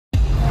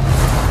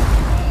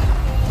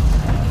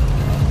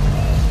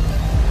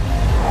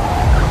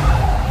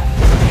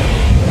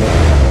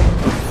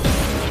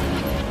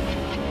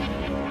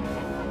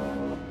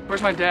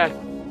Where's my dad?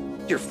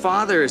 Your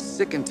father is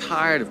sick and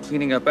tired of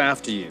cleaning up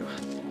after you.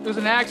 It was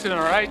an accident,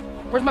 all right?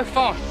 Where's my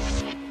phone?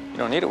 You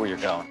don't need it where you're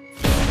going.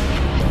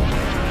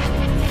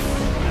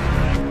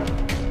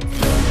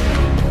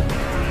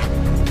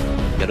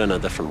 You're in a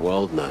different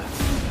world now.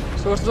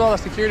 So what's with all the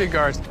security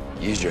guards?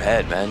 Use your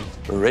head, man.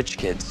 We're rich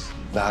kids.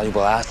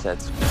 Valuable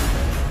assets.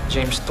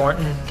 James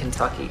Thornton,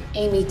 Kentucky.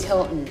 Amy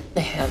Tilton,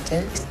 the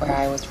Hamptons, where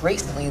I was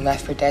recently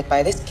left for dead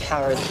by this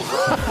coward.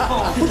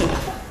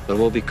 There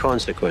will be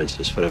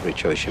consequences for every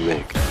choice you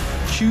make.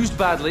 Choose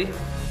badly,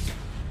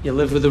 you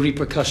live with the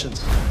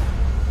repercussions.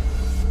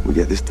 We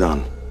get this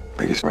done.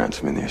 Biggest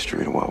ransom in the history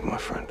of the world, my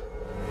friend.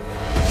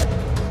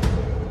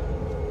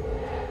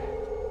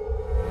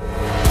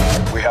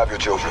 We have your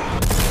children.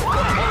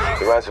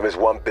 The ransom is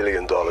 $1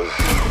 billion.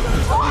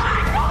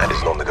 And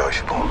it's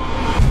non-negotiable.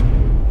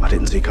 I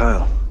didn't see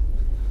Kyle.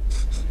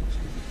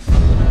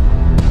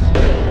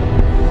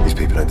 These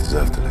people don't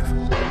deserve to live.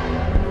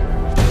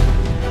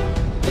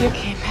 You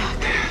came back.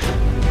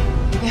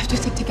 We have to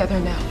stick together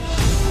now.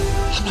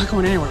 I'm not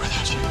going anywhere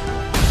without you.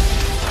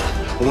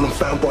 I want them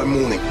found by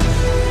morning.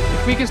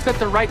 If we can set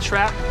the right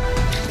trap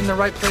in the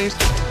right place,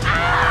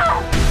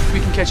 we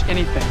can catch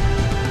anything.